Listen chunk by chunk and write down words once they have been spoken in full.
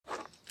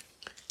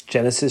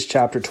Genesis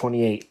chapter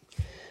 28.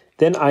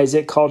 Then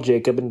Isaac called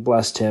Jacob and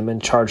blessed him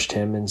and charged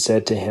him and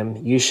said to him,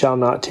 You shall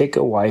not take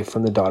a wife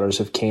from the daughters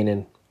of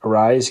Canaan.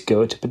 Arise,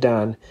 go to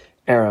Padan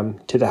Aram,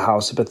 to the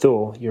house of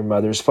Bethuel, your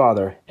mother's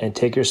father, and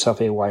take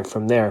yourself a wife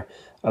from there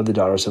of the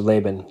daughters of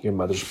Laban, your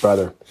mother's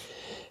brother.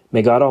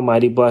 May God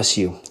Almighty bless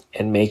you,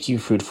 and make you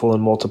fruitful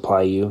and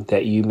multiply you,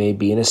 that you may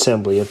be an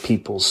assembly of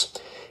peoples,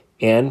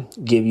 and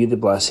give you the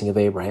blessing of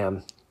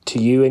Abraham. To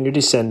you and your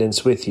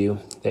descendants with you,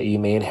 that you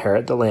may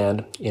inherit the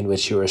land in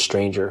which you are a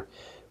stranger,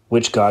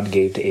 which God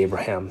gave to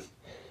Abraham.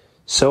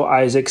 So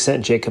Isaac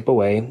sent Jacob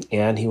away,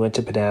 and he went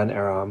to Padan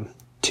Aram,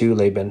 to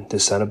Laban, the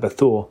son of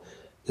Bethuel,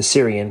 the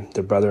Syrian,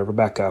 the brother of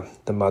Rebekah,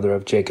 the mother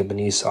of Jacob and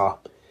Esau.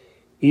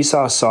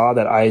 Esau saw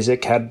that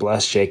Isaac had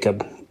blessed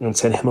Jacob, and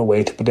sent him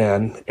away to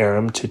Padan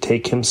Aram to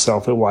take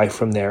himself a wife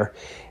from there,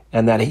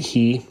 and that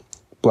he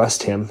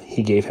blessed him,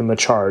 he gave him a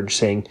charge,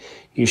 saying,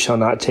 You shall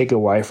not take a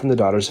wife from the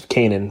daughters of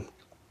Canaan.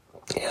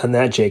 And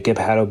that Jacob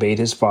had obeyed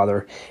his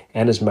father,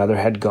 and his mother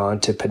had gone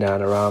to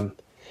Padan Aram.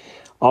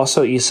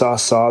 Also Esau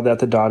saw that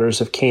the daughters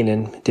of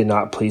Canaan did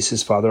not please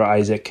his father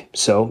Isaac.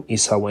 So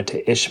Esau went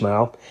to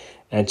Ishmael,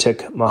 and took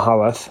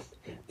Mahalath,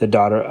 the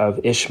daughter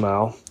of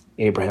Ishmael,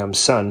 Abraham's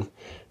son,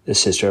 the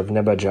sister of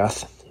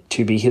Nebajoth,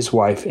 to be his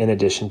wife in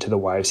addition to the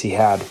wives he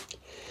had.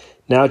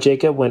 Now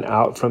Jacob went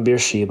out from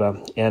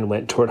Beersheba, and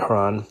went toward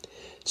Haran.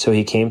 So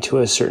he came to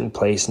a certain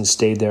place, and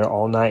stayed there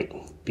all night,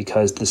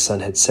 because the sun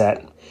had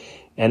set.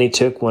 And he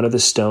took one of the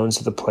stones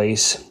of the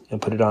place,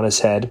 and put it on his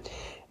head,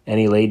 and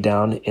he laid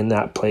down in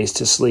that place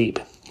to sleep.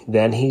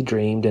 Then he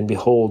dreamed, and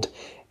behold,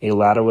 a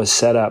ladder was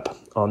set up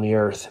on the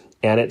earth,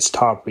 and its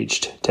top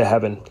reached to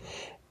heaven.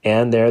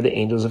 And there the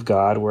angels of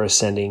God were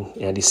ascending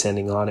and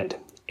descending on it.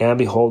 And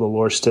behold, the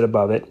Lord stood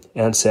above it,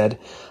 and said,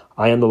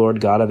 I am the Lord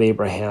God of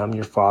Abraham,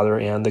 your father,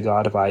 and the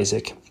God of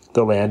Isaac.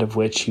 The land of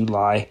which you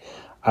lie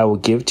I will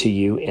give to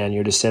you and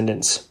your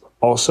descendants.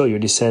 Also your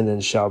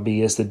descendants shall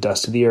be as the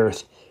dust of the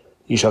earth.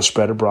 You shall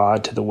spread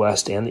abroad to the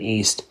west and the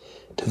east,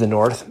 to the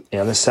north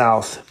and the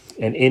south,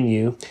 and in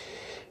you,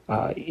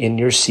 in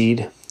your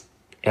seed,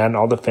 and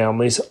all the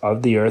families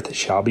of the earth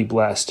shall be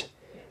blessed.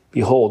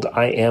 Behold,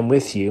 I am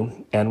with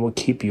you, and will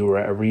keep you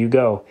wherever you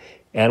go,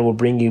 and will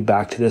bring you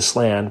back to this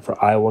land,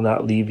 for I will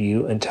not leave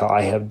you until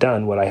I have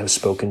done what I have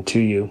spoken to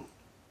you.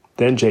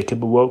 Then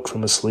Jacob awoke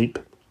from his sleep,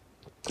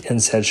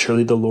 and said,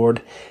 Surely the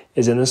Lord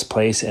is in this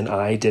place, and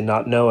I did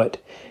not know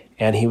it.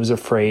 And he was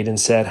afraid, and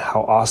said,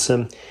 How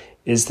awesome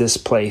is this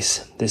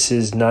place! This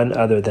is none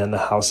other than the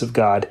house of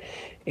God,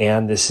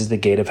 and this is the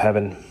gate of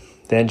heaven.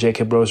 Then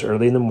Jacob rose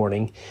early in the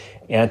morning,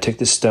 and took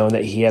the stone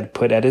that he had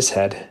put at his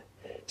head,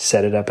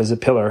 set it up as a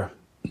pillar,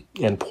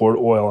 and poured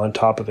oil on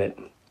top of it.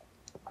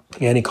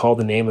 And he called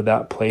the name of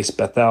that place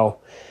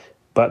Bethel,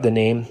 but the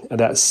name of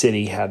that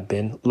city had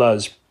been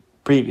Luz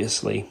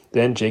previously.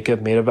 Then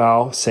Jacob made a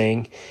vow,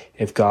 saying,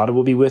 If God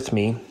will be with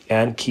me,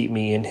 and keep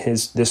me in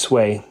this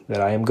way that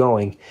I am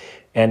going,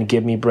 and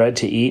give me bread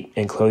to eat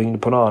and clothing to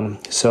put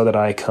on, so that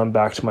I come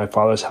back to my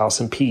father's house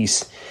in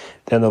peace,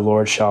 then the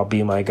Lord shall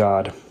be my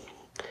God.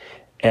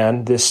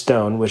 And this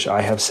stone which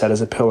I have set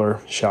as a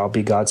pillar shall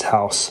be God's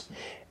house,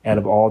 and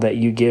of all that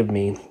you give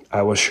me,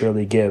 I will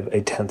surely give a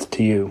tenth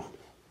to you.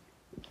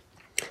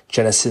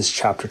 Genesis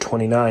chapter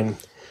 29.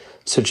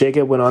 So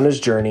Jacob went on his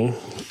journey,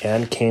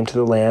 and came to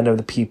the land of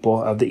the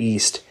people of the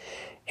east.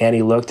 And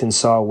he looked and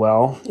saw a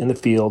well in the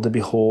field, and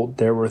behold,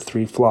 there were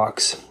 3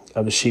 flocks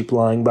of the sheep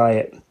lying by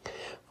it.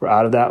 For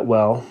out of that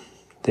well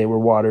they were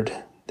watered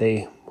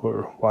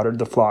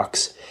the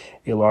flocks.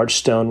 A large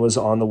stone was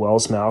on the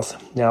well's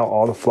mouth. Now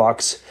all the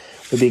flocks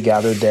would be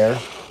gathered there,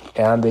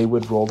 and they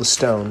would roll the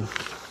stone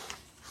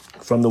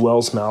from the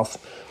well's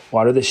mouth,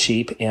 water the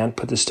sheep, and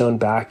put the stone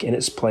back in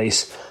its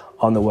place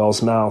on the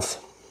well's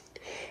mouth.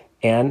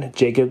 And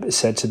Jacob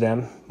said to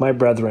them, My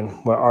brethren,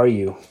 where are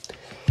you?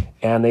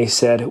 And they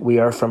said, We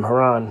are from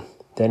Haran.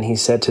 Then he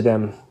said to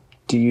them,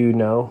 Do you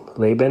know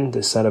Laban,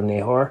 the son of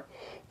Nahor?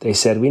 They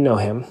said, We know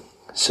him.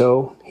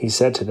 So he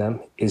said to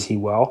them, Is he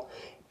well?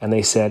 And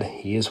they said,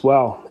 He is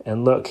well.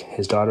 And look,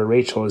 his daughter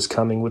Rachel is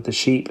coming with the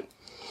sheep.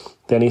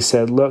 Then he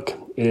said, Look,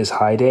 it is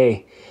high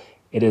day.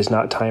 It is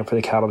not time for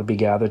the cattle to be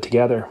gathered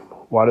together.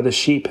 Water the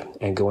sheep,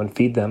 and go and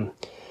feed them.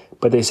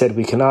 But they said,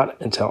 We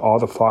cannot until all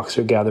the flocks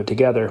are gathered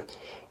together,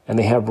 and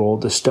they have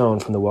rolled the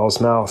stone from the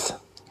well's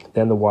mouth.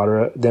 Then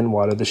water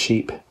the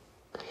sheep.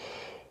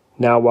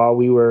 Now while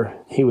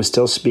he was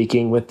still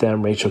speaking with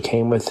them, Rachel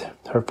came with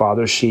her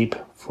father's sheep,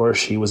 for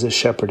she was a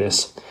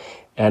shepherdess.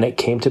 And it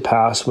came to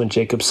pass, when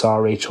Jacob saw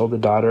Rachel, the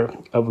daughter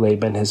of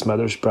Laban, his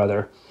mother's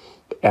brother,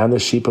 and the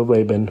sheep of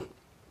Laban,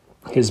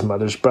 his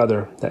mother's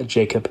brother, that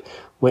Jacob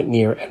went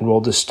near and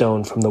rolled the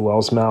stone from the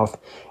well's mouth,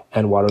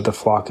 and watered the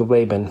flock of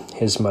Laban,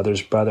 his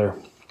mother's brother.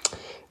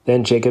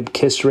 Then Jacob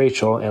kissed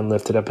Rachel, and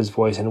lifted up his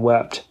voice and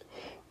wept.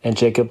 And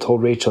Jacob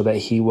told Rachel that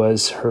he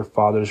was her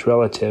father's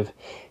relative,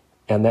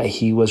 and that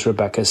he was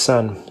Rebekah's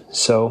son.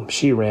 So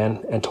she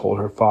ran and told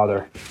her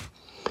father.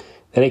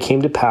 Then it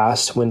came to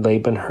pass, when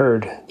Laban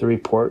heard the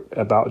report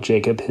about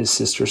Jacob his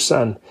sister's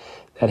son,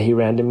 that he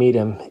ran to meet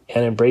him,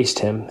 and embraced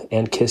him,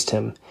 and kissed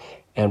him.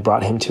 and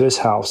brought him to his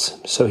house.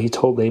 So he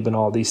told Laban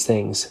all these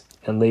things.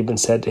 And Laban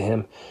said to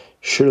him,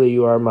 "Surely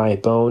you are my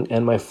bone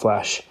and my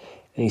flesh."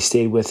 And he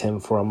stayed with him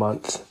for a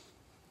month.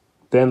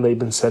 Then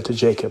Laban said to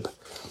Jacob,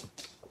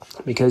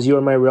 "Because you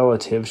are my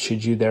relative,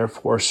 should you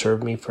therefore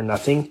serve me for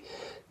nothing?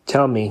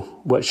 Tell me,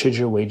 what should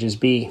your wages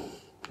be?"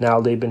 Now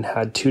Laban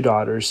had 2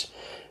 daughters.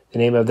 The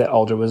name of the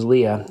elder was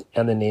Leah,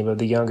 and the name of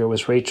the younger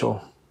was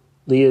Rachel.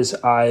 Leah's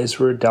eyes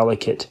were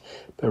delicate,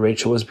 but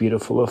Rachel was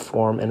beautiful of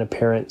form and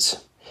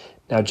appearance.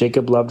 Now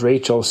Jacob loved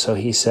Rachel, so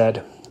he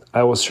said,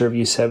 "I will serve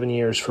you 7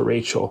 years for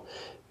Rachel,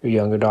 your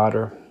younger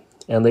daughter."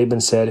 And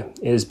Laban said,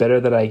 "It is better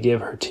that I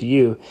give her to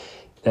you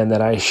than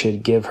that I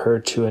should give her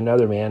to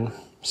another man.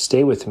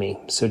 Stay with me."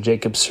 So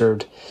Jacob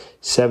served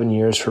 7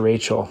 years for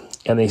Rachel,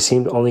 and they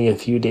seemed only a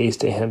few days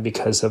to him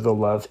because of the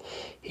love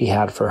he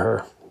had for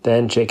her.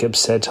 Then Jacob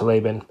said to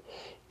Laban,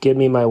 "Give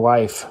me my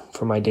wife,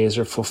 for my days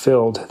are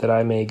fulfilled, that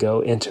I may go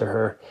into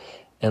her."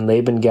 And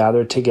Laban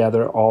gathered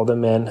together all the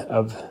men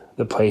of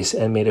the place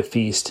and made a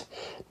feast.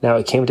 Now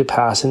it came to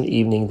pass in the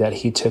evening that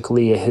he took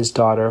Leah his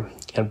daughter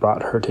and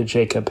brought her to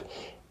Jacob,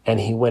 and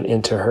he went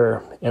into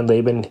her. And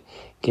Laban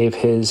gave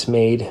his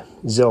maid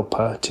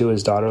Zilpah to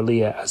his daughter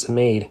Leah as a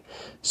maid.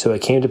 So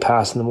it came to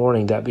pass in the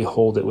morning that,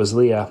 behold, it was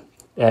Leah.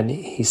 And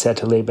he said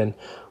to Laban,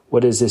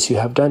 "What is this you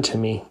have done to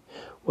me?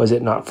 Was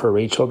it not for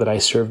Rachel that I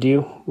served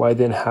you? Why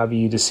then have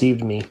you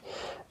deceived me?"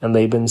 And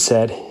Laban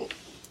said,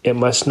 "It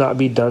must not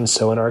be done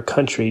so in our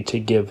country to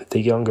give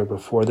the younger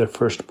before the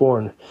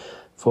firstborn.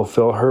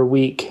 Fulfill her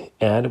week,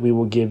 and we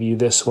will give you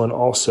this one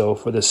also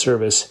for the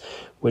service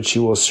which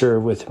you will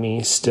serve with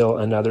me still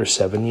another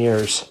 7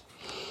 years."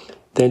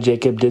 Then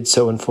Jacob did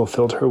so and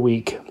fulfilled her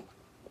week.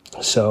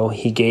 So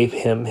he gave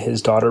him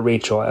his daughter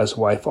Rachel as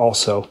wife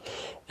also,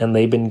 and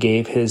Laban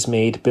gave his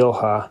maid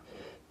Bilhah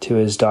to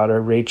his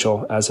daughter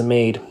Rachel as a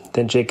maid.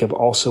 Then Jacob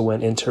also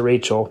went into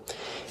Rachel,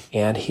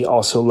 and he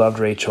also loved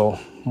Rachel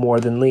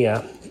more than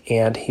Leah,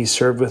 and he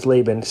served with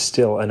Laban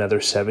still another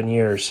 7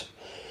 years.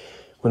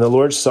 When the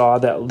Lord saw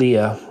that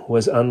Leah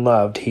was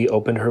unloved, he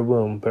opened her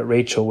womb, but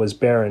Rachel was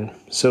barren.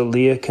 So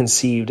Leah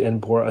conceived and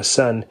bore a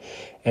son,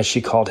 and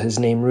she called his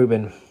name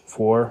Reuben,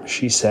 for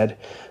she said,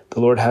 "The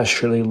Lord has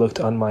surely looked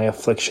on my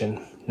affliction.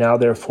 Now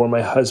therefore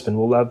my husband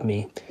will love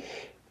me."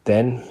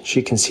 Then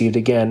she conceived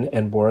again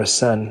and bore a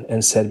son,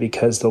 and said,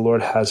 "Because the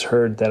Lord has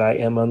heard that I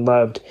am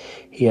unloved,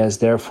 he has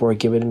therefore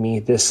given me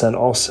this son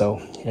also."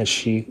 And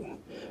she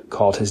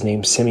called his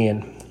name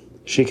Simeon.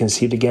 She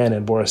conceived again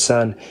and bore a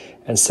son,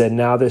 and said,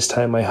 "Now this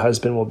time my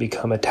husband will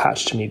become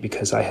attached to me,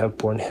 because I have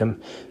borne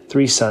him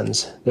 3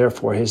 sons.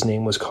 Therefore his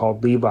name was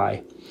called Levi.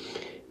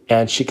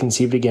 And she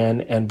conceived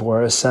again and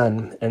bore a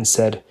son, and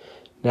said,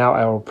 "Now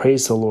I will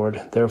praise the Lord."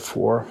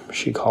 Therefore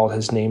she called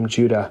his name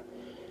Judah.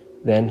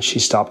 Then she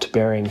stopped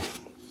bearing.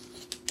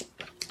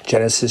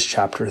 Genesis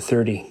chapter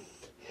 30.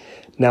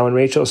 Now when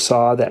Rachel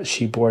saw that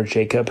she bore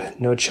Jacob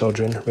no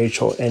children,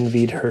 Rachel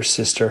envied her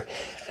sister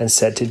and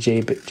said to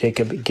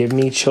Jacob, "Give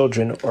me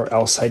children, or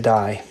else I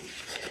die."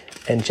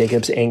 And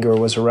Jacob's anger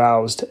was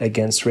aroused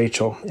against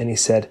Rachel, and he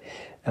said,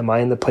 "Am I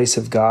in the place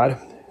of God,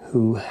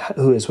 who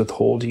has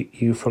withhold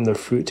you from the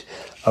fruit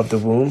of the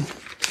womb?"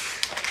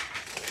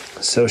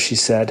 So she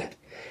said,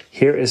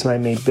 "Here is my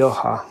maid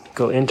Bilhah.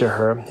 Go into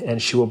her,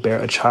 and she will bear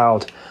a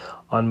child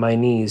on my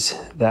knees,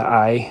 that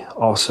I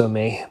also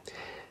may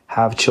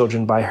have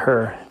children by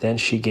her." Then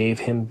she gave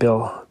him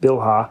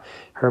Bilhah,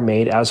 her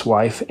maid, as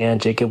wife,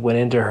 and Jacob went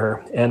into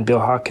her. And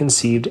Bilhah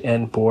conceived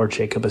and bore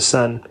Jacob a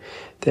son.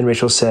 Then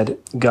Rachel said,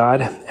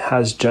 "God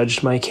has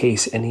judged my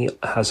case, and he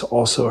has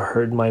also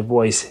heard my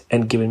voice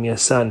and given me a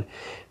son."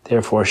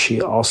 Therefore she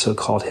also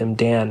called him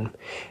Dan.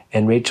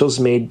 And Rachel's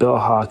maid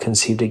Bilhah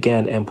conceived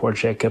again and bore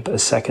Jacob a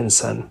second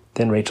son.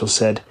 Then Rachel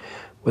said,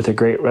 "With the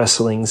great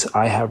wrestlings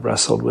I have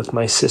wrestled with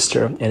my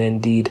sister, and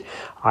indeed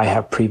I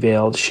have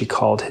prevailed." She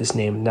called his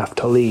name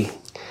Naphtali.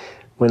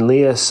 When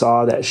Leah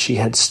saw that she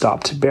had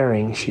stopped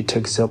bearing, she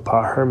took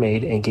Zilpah her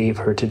maid and gave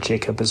her to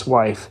Jacob as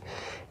wife.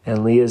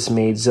 And Leah's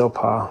maid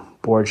Zilpah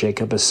bore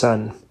Jacob a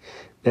son.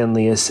 Then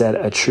Leah said,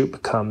 "A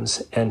troop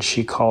comes," and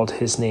she called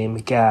his name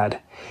Gad.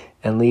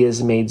 And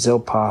Leah's maid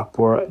Zilpah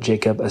bore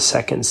Jacob a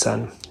second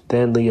son.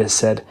 Then Leah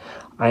said,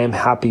 "I am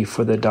happy,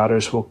 for the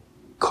daughters will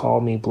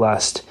call me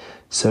blessed."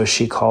 So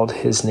she called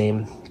his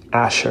name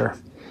Asher.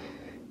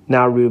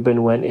 Now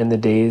Reuben went in the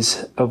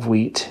days of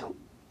wheat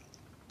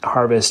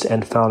harvest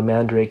and found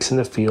mandrakes in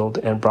the field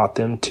and brought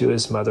them to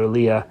his mother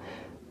Leah.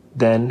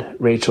 Then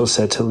Rachel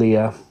said to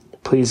Leah,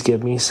 "Please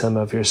give me some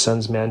of your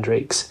son's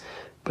mandrakes."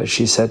 But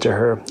she said to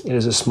her, "It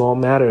is a small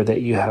matter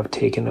that you have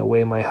taken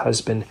away my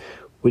husband.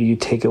 Would you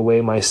take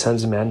away my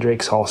son's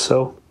mandrakes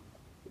also?"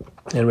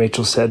 And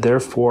Rachel said,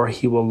 "Therefore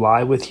he will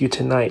lie with you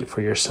tonight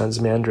for your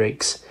son's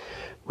mandrakes."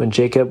 When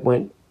Jacob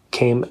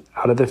came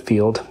out of the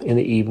field in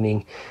the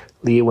evening,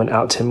 Leah went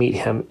out to meet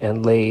him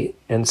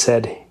and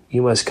said,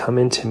 "You must come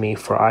in to me,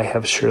 for I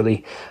have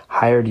surely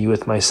hired you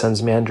with my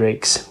son's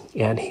mandrakes."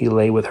 And he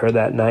lay with her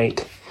that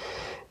night.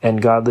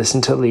 And God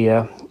listened to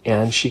Leah,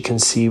 and she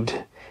conceived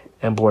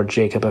and bore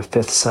Jacob a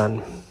 5th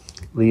son.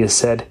 Leah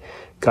said,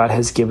 God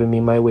has given me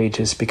my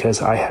wages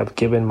because I have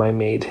given my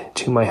maid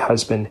to my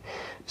husband.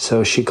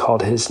 So she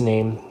called his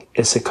name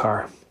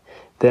Issachar.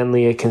 Then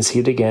Leah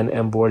conceived again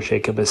and bore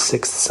Jacob a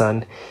sixth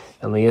son.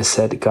 And Leah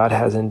said, God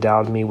has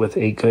endowed me with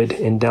a good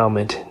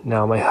endowment.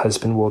 Now my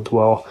husband will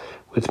dwell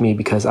with me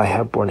because I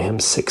have borne him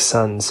 6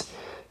 sons.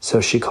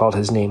 So she called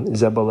his name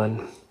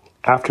Zebulun.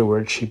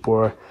 Afterward she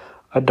bore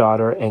a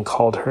daughter and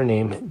called her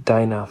name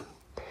Dinah.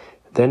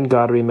 Then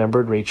God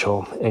remembered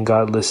Rachel, and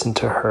God listened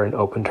to her and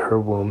opened her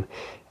womb.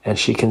 And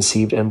she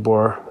conceived and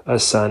bore a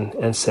son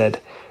and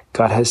said,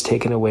 God has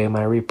taken away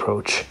my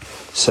reproach.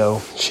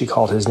 So she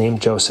called his name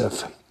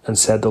Joseph and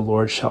said, the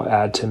Lord shall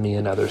add to me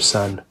another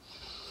son.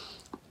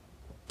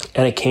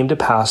 And it came to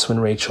pass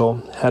when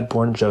Rachel had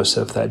borne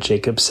Joseph that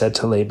Jacob said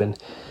to Laban,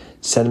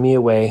 send me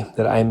away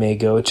that I may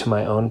go to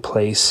my own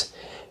place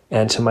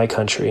and to my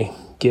country.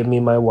 Give me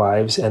my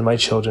wives and my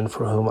children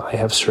for whom I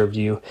have served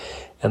you,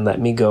 and let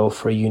me go,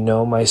 for you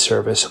know my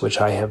service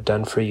which I have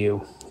done for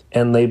you.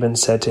 And Laban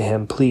said to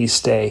him, please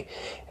stay,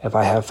 if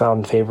I have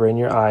found favor in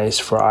your eyes,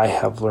 for I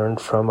have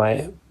learned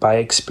by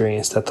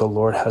experience that the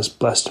Lord has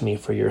blessed me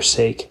for your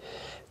sake.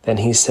 Then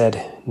he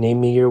said, name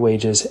me your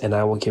wages, and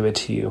I will give it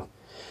to you.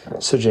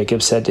 So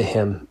Jacob said to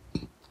him,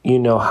 you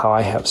know how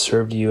I have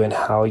served you and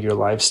how your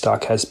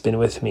livestock has been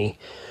with me.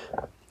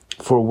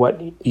 For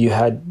what you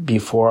had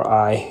before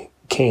I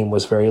came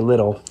was very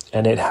little,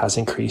 and it has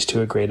increased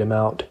to a great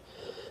amount.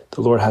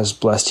 The Lord has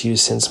blessed you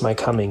since my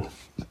coming.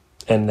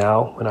 And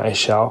now, when I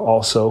shall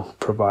also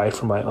provide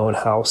for my own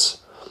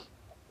house.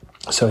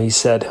 So he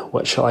said,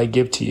 what shall I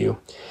give to you?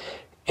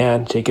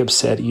 And Jacob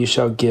said, you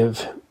shall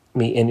give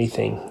me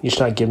anything. You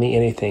shall not give me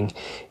anything.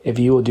 If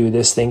you will do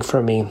this thing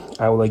for me,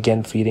 I will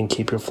again feed and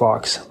keep your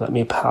flocks. Let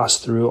me pass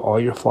through all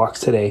your flocks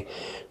today,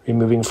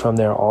 removing from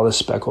there all the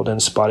speckled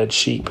and spotted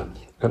sheep,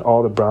 and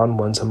all the brown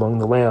ones among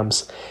the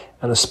lambs,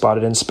 and the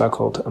spotted and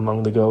speckled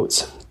among the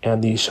goats,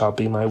 and these shall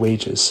be my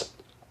wages.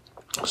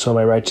 So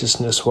my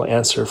righteousness will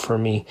answer for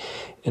me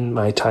in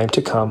my time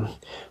to come,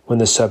 when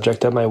the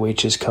subject of my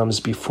wages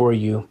comes before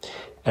you.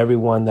 Every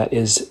one that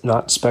is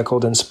not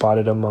speckled and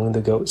spotted among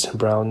the goats and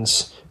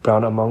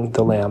brown among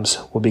the lambs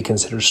will be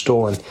considered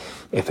stolen,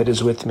 if it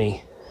is with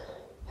me.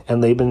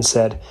 And Laban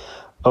said,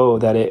 oh,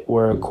 that it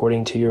were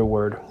according to your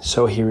word.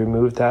 So he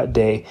removed that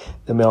day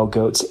the male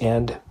goats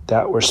and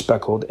that were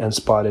speckled and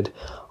spotted,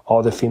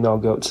 all the female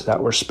goats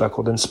that were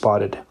speckled and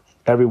spotted,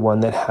 every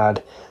one that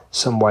had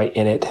some white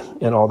in it,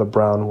 and all the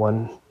brown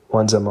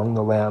ones among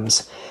the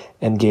lambs,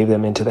 and gave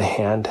them into the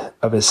hand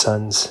of his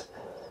sons.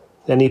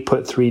 Then he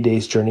put 3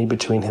 days' journey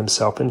between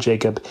himself and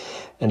Jacob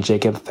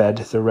fed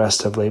the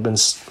rest of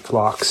Laban's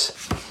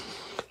flocks.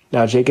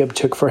 Now Jacob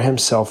took for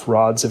himself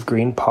rods of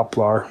green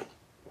poplar,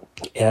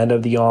 and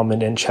of the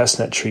almond and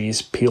chestnut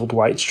trees, peeled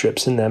white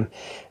strips in them,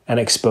 and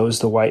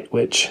exposed the white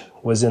which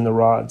was in the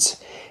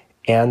rods.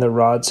 And the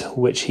rods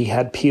which he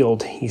had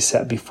peeled he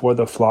set before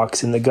the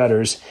flocks in the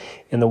gutters,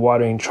 in the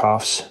watering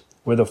troughs,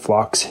 where the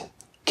flocks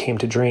came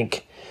to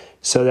drink,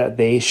 so that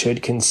they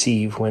should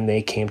conceive when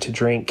they came to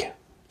drink.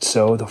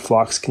 So the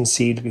flocks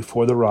conceived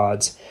before the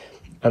rods,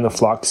 and the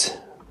flocks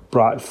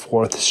brought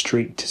forth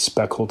streaked,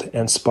 speckled,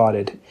 and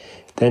spotted.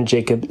 Then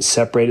Jacob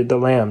separated the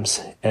lambs,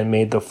 and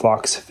made the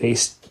flocks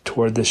face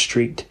toward the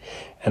streaked,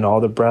 and all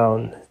the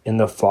brown in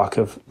the flock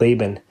of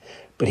Laban.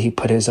 But he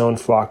put his own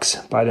flocks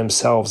by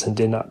themselves, and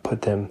did not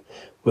put them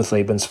with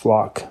Laban's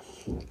flock.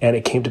 And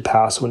it came to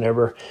pass,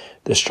 whenever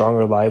the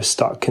stronger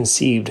livestock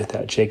conceived,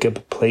 that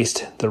Jacob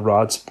placed the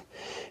rods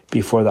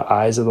before the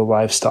eyes of the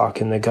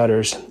livestock in the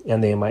gutters,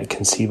 and they might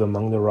conceive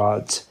among the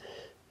rods.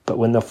 But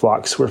when the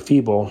flocks were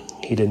feeble,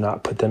 he did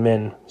not put them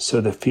in. So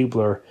the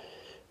feebler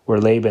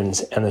were Laban's,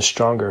 and the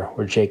stronger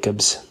were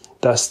Jacob's.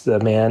 Thus the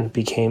man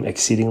became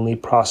exceedingly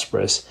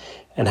prosperous,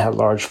 and had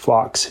large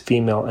flocks,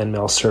 female and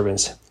male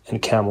servants,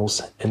 and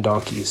camels and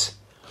donkeys.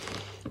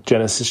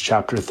 Genesis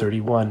chapter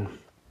 31.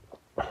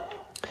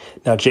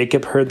 Now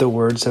Jacob heard the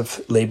words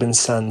of Laban's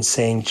son,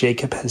 saying,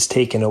 Jacob has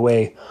taken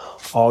away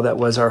all that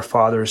was our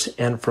father's,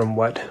 and from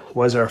what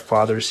was our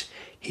father's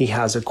he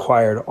has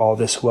acquired all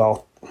this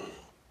wealth.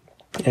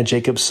 And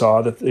Jacob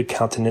saw the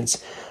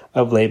countenance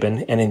of Laban,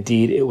 and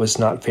indeed it was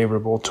not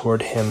favorable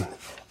toward him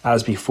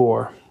as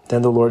before.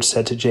 Then the Lord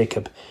said to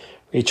Jacob,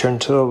 return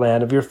to the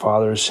land of your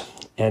fathers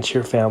and to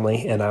your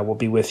family, and I will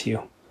be with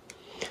you.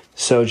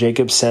 So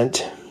Jacob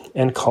sent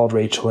and called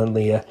Rachel and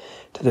Leah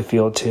to the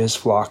field to his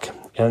flock,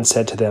 and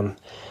said to them,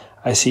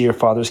 I see your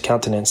father's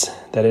countenance,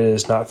 that it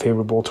is not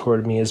favorable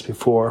toward me as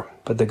before,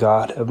 but the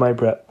God of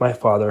my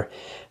father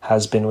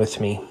has been with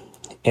me.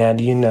 And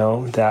you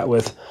know that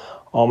with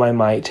all my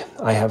might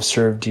I have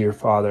served your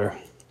father.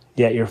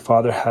 Yet your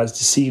father has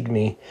deceived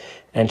me,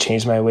 and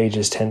changed my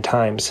wages 10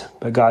 times,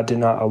 but God did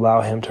not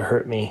allow him to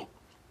hurt me.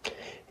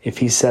 If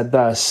he said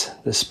thus,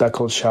 the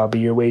speckled shall be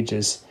your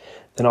wages,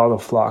 then all the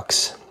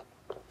flocks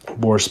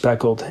bore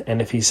speckled.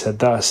 And if he said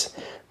thus,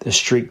 the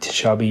streaked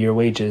shall be your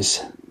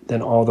wages,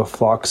 then all the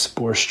flocks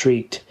bore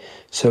streaked.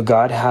 So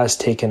God has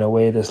taken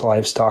away the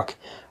livestock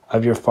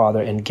of your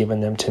father and given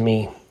them to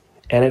me.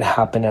 And it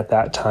happened at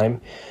that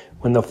time,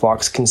 when the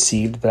flocks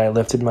conceived, that I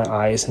lifted my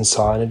eyes and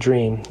saw in a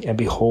dream, and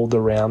behold,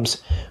 the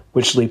rams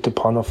which leaped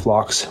upon the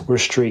flocks were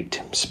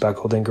streaked,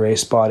 speckled, and gray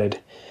spotted.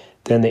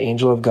 Then the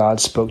angel of God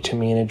spoke to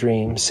me in a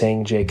dream,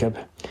 saying, Jacob.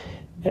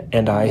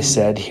 And I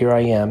said, Here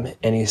I am.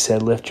 And he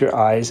said, Lift your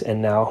eyes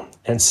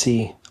and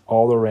see,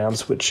 all the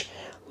rams which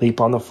leap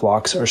on the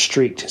flocks are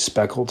streaked,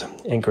 speckled,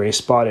 and gray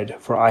spotted.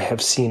 For I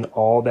have seen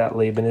all that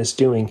Laban is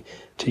doing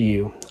to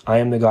you. I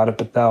am the God of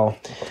Bethel,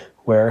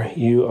 where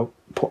you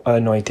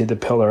anointed the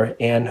pillar,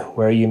 and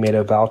where you made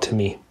a vow to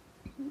me.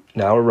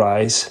 Now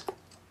arise,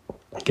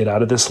 get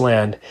out of this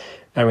land,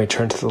 and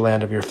return to the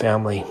land of your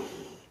family.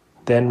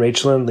 Then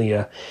Rachel and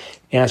Leah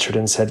answered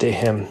and said to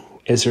him,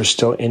 Is there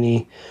still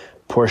any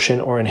portion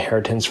or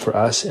inheritance for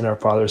us in our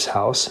father's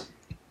house?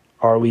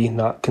 Are we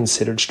not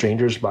considered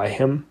strangers by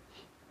him?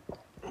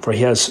 For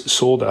he has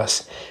sold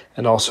us,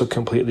 and also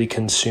completely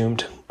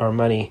consumed our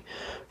money.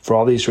 For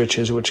all these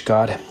riches which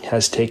God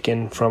has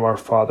taken from our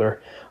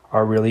father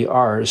are really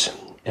ours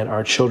and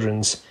our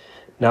children's.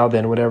 Now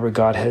then, whatever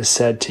God has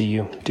said to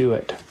you, do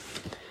it.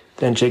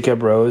 Then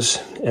Jacob rose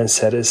and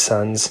set his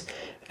sons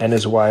and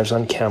his wives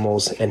on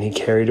camels, and he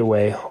carried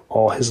away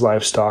all his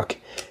livestock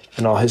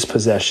and all his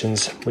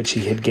possessions which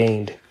he had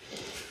gained,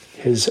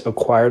 his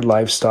acquired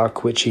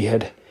livestock which he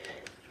had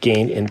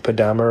gained in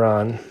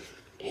Paddan-aram,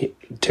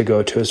 to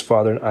go to his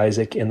father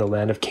Isaac in the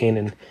land of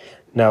Canaan.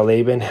 Now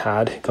Laban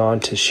had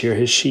gone to shear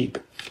his sheep,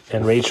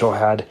 and Rachel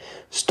had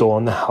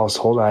stolen the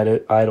household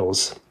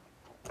idols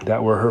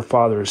that were her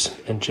father's,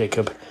 and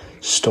Jacob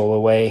stole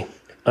away,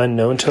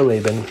 unknown to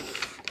Laban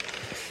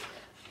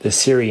the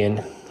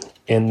Syrian,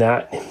 in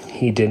that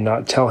he did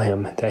not tell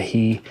him that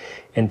he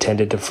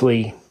intended to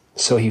flee.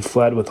 So he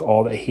fled with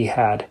all that he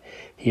had.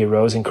 He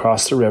arose and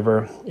crossed the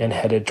river and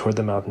headed toward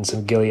the mountains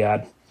of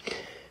Gilead.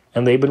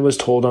 And Laban was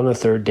told on the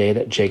third day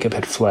that Jacob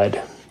had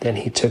fled. Then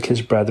he took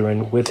his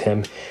brethren with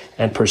him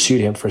and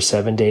pursued him for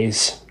 7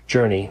 days'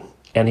 journey,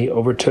 and he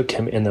overtook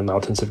him in the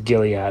mountains of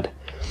Gilead.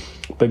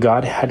 But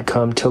God had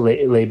come to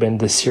Laban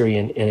the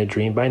Syrian in a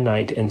dream by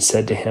night and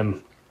said to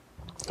him,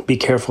 Be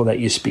careful that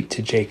you speak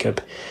to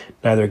Jacob,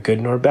 neither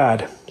good nor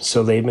bad.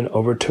 So Laban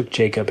overtook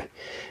Jacob.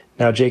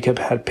 Now Jacob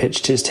had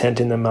pitched his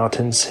tent in the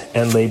mountains,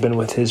 and Laban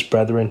with his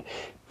brethren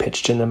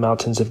pitched in the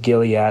mountains of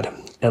Gilead.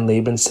 And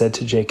Laban said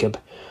to Jacob,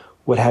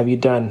 What have you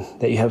done,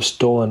 that you have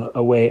stolen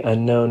away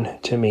unknown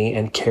to me,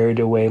 and carried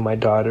away my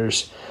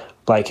daughters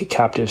like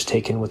captives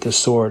taken with the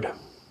sword?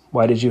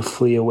 Why did you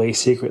flee away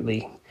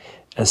secretly,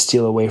 and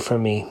steal away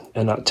from me,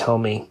 and not tell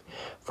me?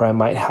 For I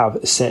might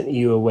have sent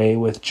you away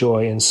with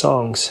joy and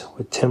songs,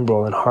 with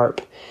timbrel and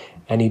harp,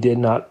 and you did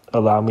not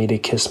allow me to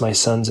kiss my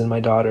sons and my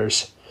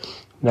daughters.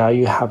 Now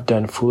you have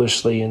done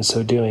foolishly in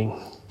so doing.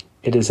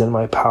 It is in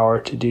my power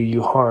to do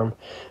you harm,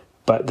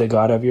 but the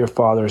God of your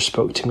father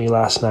spoke to me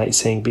last night,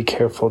 saying, Be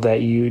careful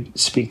that you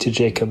speak to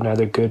Jacob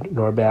neither good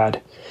nor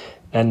bad.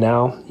 And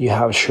now you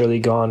have surely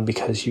gone,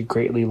 because you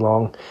greatly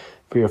long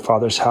for your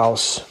father's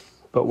house.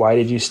 But why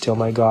did you steal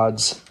my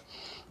gods?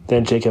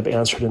 Then Jacob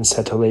answered and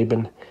said to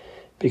Laban,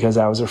 Because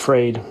I was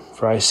afraid,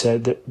 for I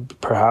said that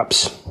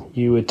perhaps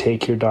you would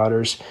take your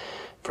daughters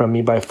from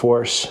me by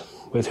force.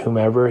 With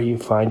whomever you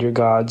find your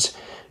gods,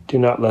 do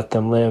not let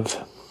them live.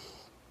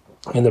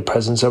 In the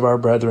presence of our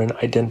brethren,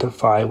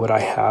 identify what I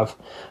have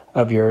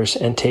of yours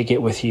and take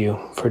it with you.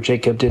 For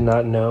Jacob did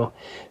not know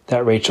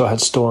that Rachel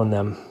had stolen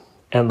them.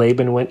 And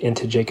Laban went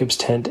into Jacob's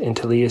tent,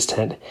 into Leah's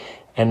tent,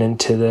 and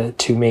into the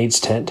two maids'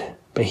 tent,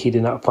 but he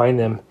did not find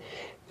them.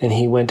 Then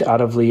he went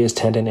out of Leah's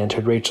tent and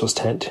entered Rachel's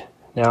tent.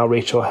 Now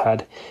Rachel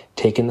had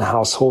taken the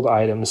household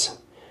items,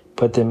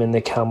 put them in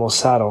the camel's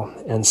saddle,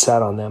 and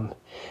sat on them.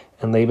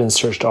 And Laban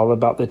searched all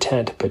about the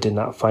tent, but did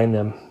not find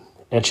them.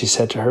 And she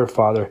said to her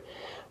father,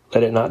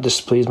 Let it not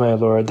displease my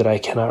lord that I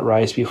cannot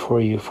rise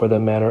before you, for the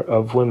manner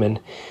of women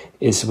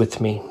is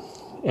with me.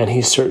 And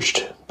he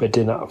searched, but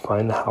did not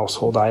find the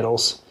household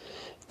idols.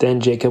 Then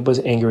Jacob was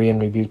angry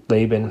and rebuked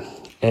Laban.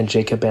 And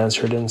Jacob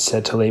answered and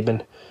said to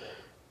Laban,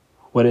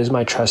 What is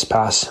my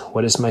trespass?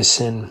 What is my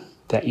sin,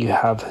 that you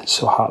have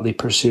so hotly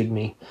pursued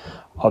me?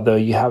 Although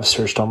you have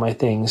searched all my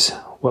things,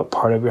 what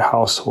part of your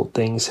household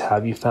things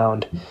have you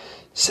found?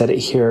 Set it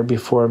here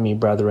before me,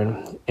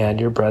 brethren, and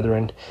your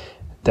brethren,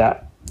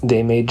 that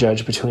they may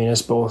judge between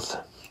us both.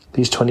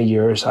 These 20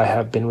 years I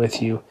have been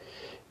with you.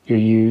 Your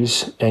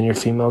ewes and your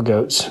female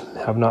goats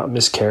have not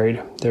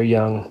miscarried their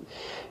young,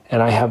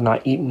 and I have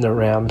not eaten the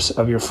rams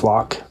of your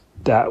flock.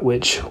 That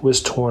which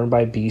was torn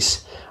by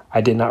beasts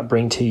I did not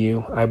bring to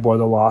you. I bore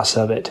the loss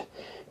of it.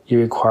 You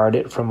required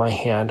it from my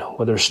hand,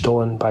 whether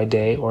stolen by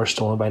day or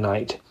stolen by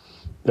night.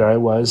 There I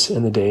was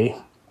in the day.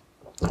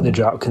 The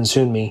drought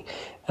consumed me,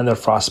 and the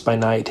frost by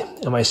night,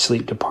 and my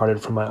sleep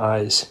departed from my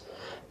eyes.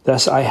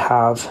 Thus I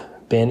have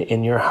been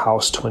in your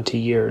house 20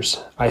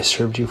 years. I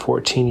served you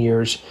 14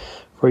 years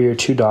for your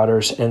 2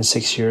 daughters, and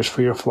 6 years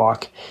for your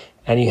flock,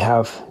 and you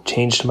have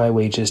changed my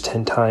wages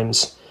 10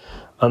 times.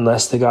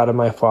 Unless the God of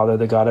my father,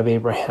 the God of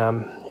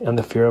Abraham, and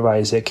the fear of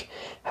Isaac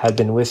had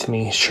been with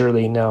me,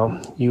 surely now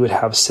you would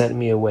have sent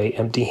me away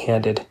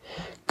empty-handed.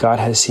 God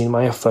has seen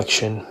my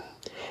affliction,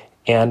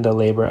 and the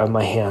labor of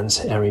my hands,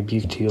 and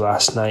rebuked you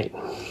last night.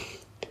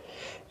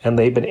 And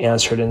Laban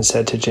answered and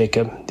said to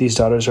Jacob, These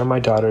daughters are my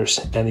daughters,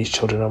 and these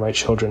children are my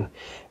children,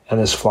 and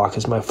this flock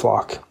is my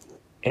flock.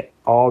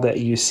 All that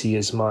you see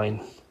is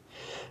mine.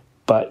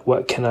 But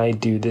what can I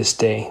do this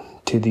day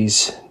to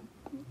these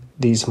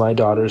my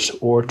daughters,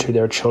 or to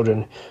their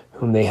children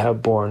whom they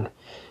have borne?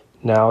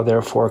 Now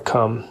therefore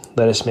come,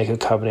 let us make a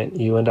covenant,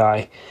 you and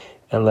I,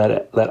 and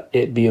let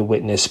it be a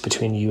witness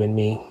between you and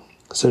me.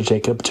 So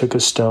Jacob took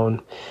a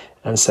stone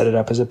and set it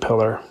up as a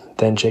pillar.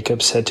 Then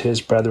Jacob said to his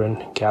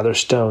brethren, Gather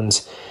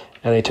stones.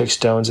 And they took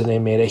stones, and they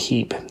made a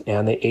heap,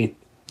 and they ate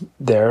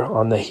there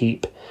on the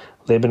heap.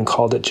 Laban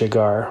called it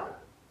Jegar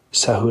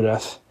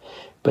Sahurath,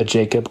 but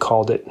Jacob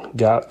called it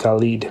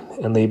Galid.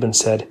 And Laban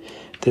said,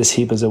 This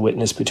heap is a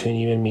witness between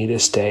you and me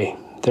this day.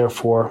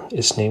 Therefore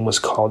its name was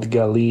called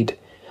Galid.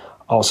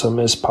 Also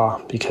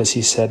Mizpah, because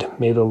he said,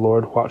 May the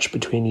Lord watch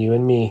between you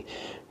and me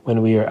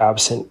when we are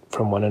absent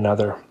from one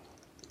another.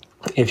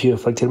 If you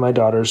afflicted my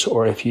daughters,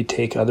 or if you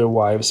take other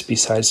wives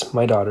besides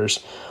my daughters,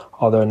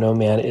 although no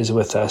man is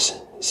with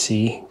us,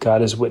 see,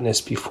 God is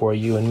witness before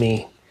you and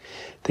me.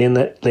 Then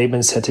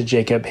Laban said to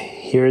Jacob,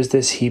 Here is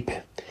this heap,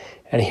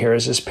 and here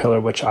is this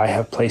pillar which I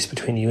have placed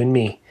between you and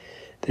me.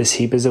 This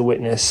heap is a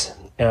witness,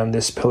 and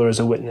this pillar is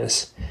a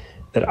witness,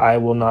 that I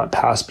will not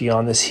pass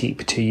beyond this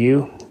heap to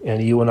you,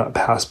 and you will not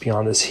pass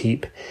beyond this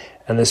heap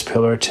and this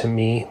pillar to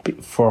me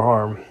for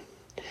harm.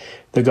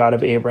 The God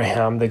of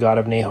Abraham, the God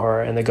of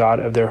Nahor, and the God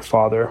of their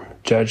father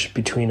judge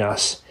between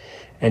us.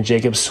 And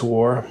Jacob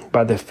swore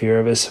by the fear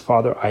of his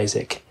father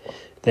Isaac.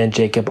 Then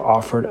Jacob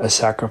offered a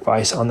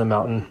sacrifice on the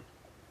mountain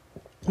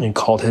and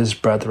called his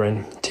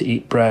brethren to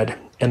eat bread.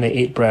 And they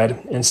ate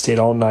bread and stayed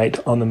all night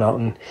on the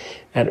mountain.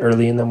 And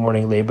early in the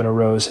morning Laban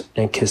arose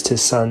and kissed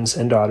his sons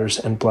and daughters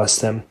and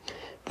blessed them.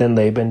 Then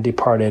Laban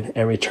departed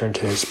and returned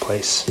to his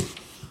place.